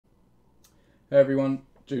Hey everyone,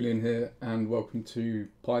 Julian here and welcome to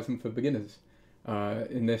Python for Beginners.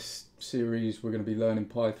 In this series we're going to be learning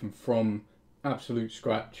Python from absolute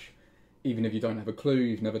scratch. Even if you don't have a clue,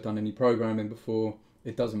 you've never done any programming before,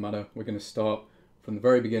 it doesn't matter. We're going to start from the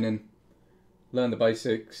very beginning, learn the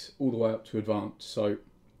basics all the way up to advanced. So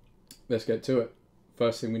let's get to it.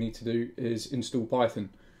 First thing we need to do is install Python.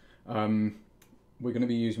 We're going to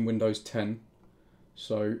be using Windows 10.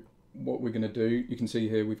 So what we're going to do, you can see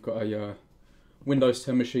here we've got a Windows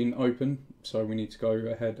 10 machine open, so we need to go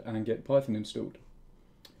ahead and get Python installed.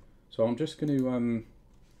 So I'm just going to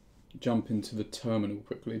jump into the terminal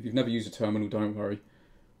quickly. If you've never used a terminal, don't worry.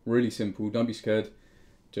 Really simple, don't be scared.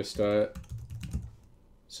 Just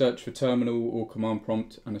search for terminal or command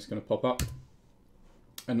prompt and it's going to pop up.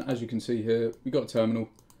 And as you can see here, we've got a terminal,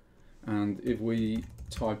 and if we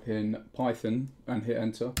type in Python and hit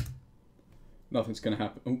enter, nothing's going to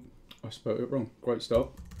happen. Oh, I spelled it wrong. Great start.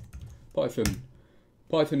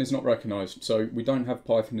 Python is not recognized, so we don't have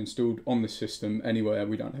Python installed on this system anywhere.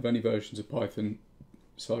 We don't have any versions of Python,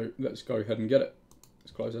 so let's go ahead and get it.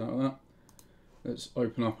 Let's close out of that. Let's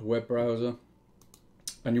open up a web browser,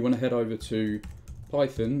 and you want to head over to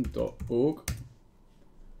python.org.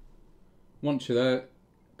 Once you're there,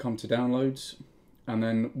 come to downloads, and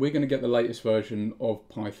then we're going to get the latest version of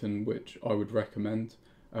Python, which I would recommend.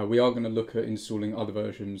 We are going to look at installing other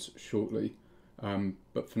versions shortly.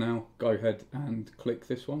 But for now, go ahead and click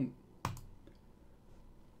this one.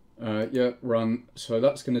 Yeah, run. So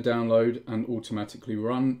that's going to download and automatically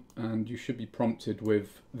run, and you should be prompted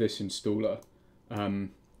with this installer.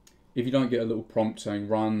 If you don't get a little prompt saying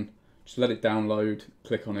run, just let it download,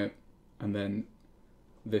 click on it, and then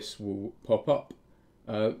this will pop up.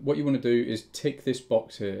 What you want to do is tick this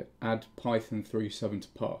box here, add Python 3.7 to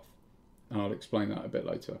path, and I'll explain that a bit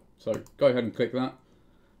later. So go ahead and click that,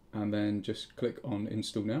 and then just click on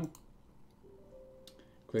install now.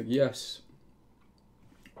 Click yes,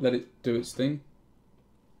 let it do its thing.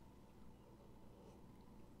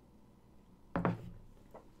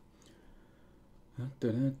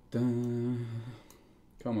 Come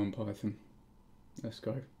on Python, let's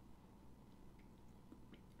go.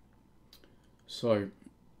 So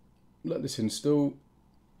let this install,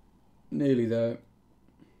 nearly there.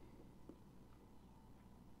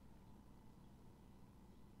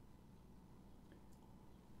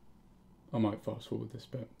 I might fast forward this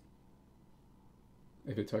bit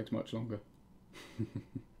if it takes much longer.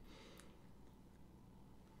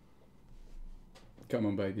 Come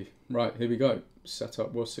on baby. Right, here we go.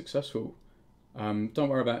 Setup was successful. Don't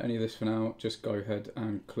worry about any of this for now, just go ahead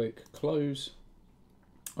and click close.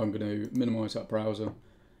 I'm going to minimize that browser.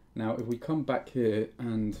 Now if we come back here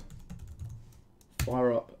and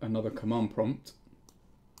fire up another command prompt,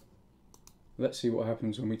 let's see what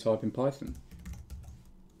happens when we type in Python.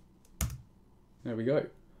 There we go.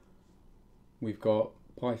 We've got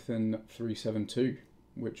Python 3.7.2,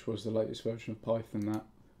 which was the latest version of Python that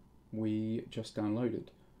we just downloaded.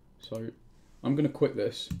 So I'm going to quit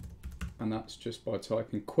this, and that's just by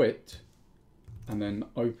typing quit and then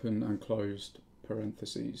open and closed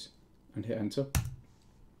parentheses and hit enter.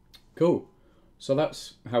 Cool. So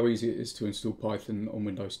that's how easy it is to install Python on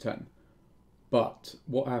Windows 10. But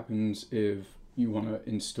what happens if you want to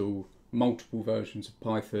install multiple versions of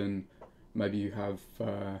Python? Maybe you have,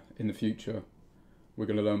 in the future, we're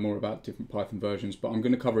going to learn more about different Python versions, but I'm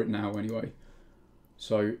going to cover it now anyway.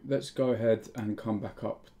 So let's go ahead and come back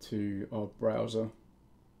up to our browser.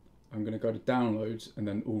 I'm going to go to downloads and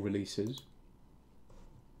then all releases.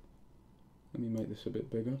 Let me make this a bit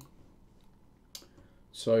bigger.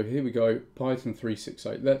 So here we go, Python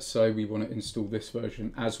 3.6.8. Let's say we want to install this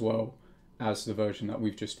version as well as the version that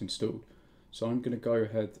we've just installed. So I'm going to go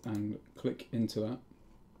ahead and click into that.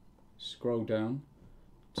 Scroll down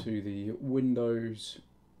to the Windows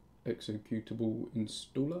executable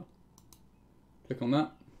installer. Click on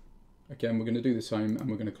that. Again, we're going to do the same and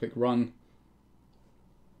we're going to click run.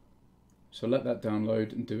 So let that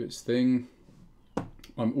download and do its thing.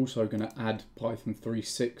 I'm also going to add Python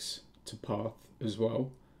 3.6 to path as well.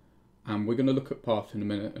 And we're going to look at path in a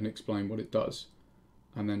minute and explain what it does.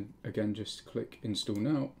 And then again, just click install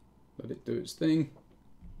now. Let it do its thing.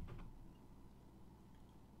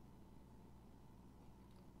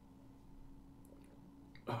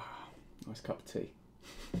 Nice cup of tea.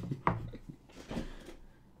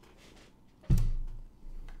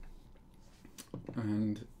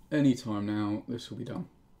 And any time now, this will be done.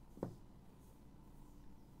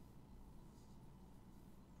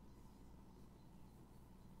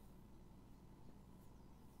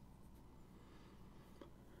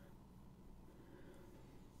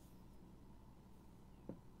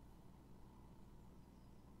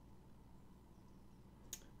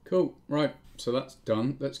 Cool, right, so that's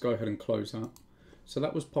done. Let's go ahead and close that. So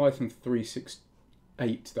that was Python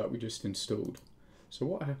 3.6.8 that we just installed. So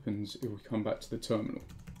what happens if we come back to the terminal?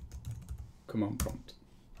 Command prompt.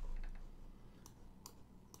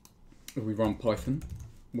 If we run Python,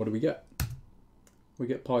 what do we get? We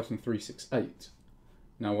get Python 3.6.8.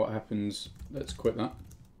 Now what happens, let's quit that.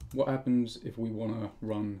 What happens if we want to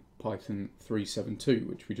run Python 3.7.2,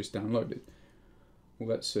 which we just downloaded? Well,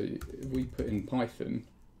 let's see, if we put in Python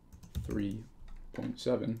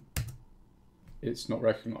 3.7, it's not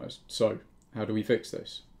recognized. So how do we fix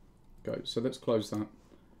this? So let's close that. And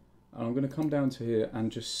I'm going to come down to here and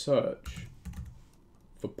just search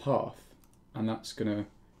for path, and that's going to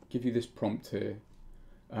give you this prompt here.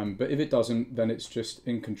 But if it doesn't, then it's just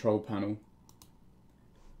in control panel.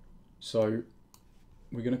 So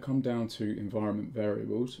we're going to come down to environment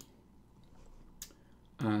variables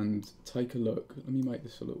and take a look. Let me make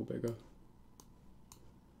this a little bigger.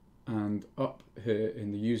 And up here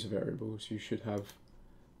in the user variables, you should have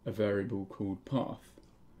a variable called path.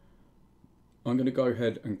 I'm going to go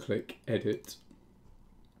ahead and click edit.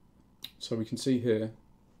 So we can see here,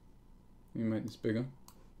 let me make this bigger.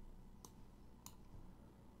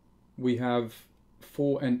 We have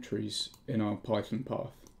 4 entries in our Python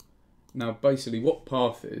path. Now basically what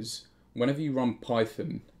path is, whenever you run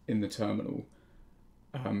Python in the terminal,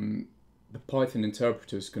 the Python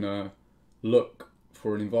interpreter is going to look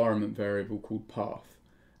for an environment variable called path,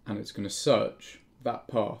 and it's going to search that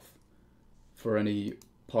path for any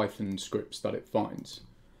Python scripts that it finds.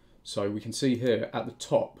 So we can see here at the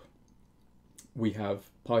top we have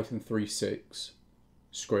Python 3.6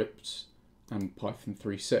 scripts and Python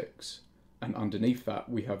 3.6, and underneath that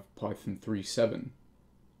we have Python 3.7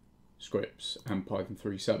 scripts and Python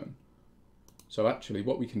 3.7. So actually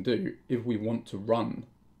what we can do, if we want to run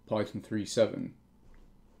Python 3.7,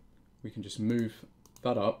 we can just move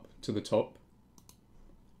that up to the top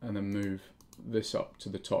and then move this up to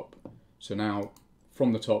the top. So now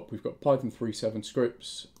from the top we've got Python 3.7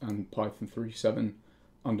 scripts and Python 3.7.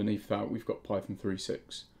 Underneath that we've got Python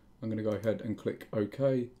 3.6. I'm going to go ahead and click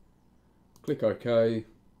OK, click OK,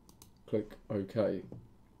 click OK.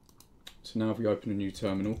 So now if we open a new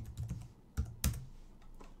terminal,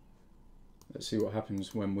 let's see what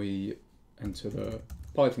happens when we enter the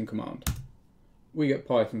Python command. We get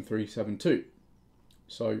Python 3.7.2.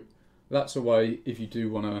 So that's a way, if you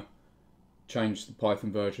do want to change the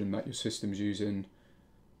Python version that your system's using,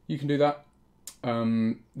 you can do that.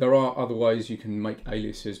 There are other ways you can make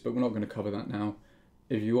aliases, but we're not going to cover that now.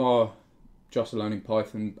 If you are just learning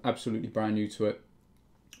Python, absolutely brand new to it,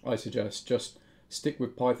 I suggest just stick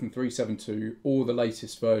with Python 3.7.2 or the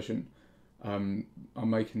latest version. I'm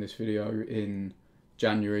making this video in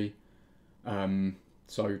January,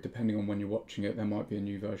 so depending on when you're watching it, there might be a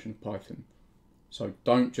new version of Python. So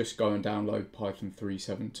don't just go and download Python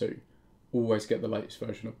 3.7.2. Always get the latest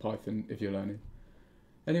version of Python if you're learning.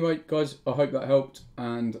 Anyway, guys, I hope that helped,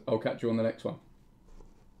 and I'll catch you on the next one.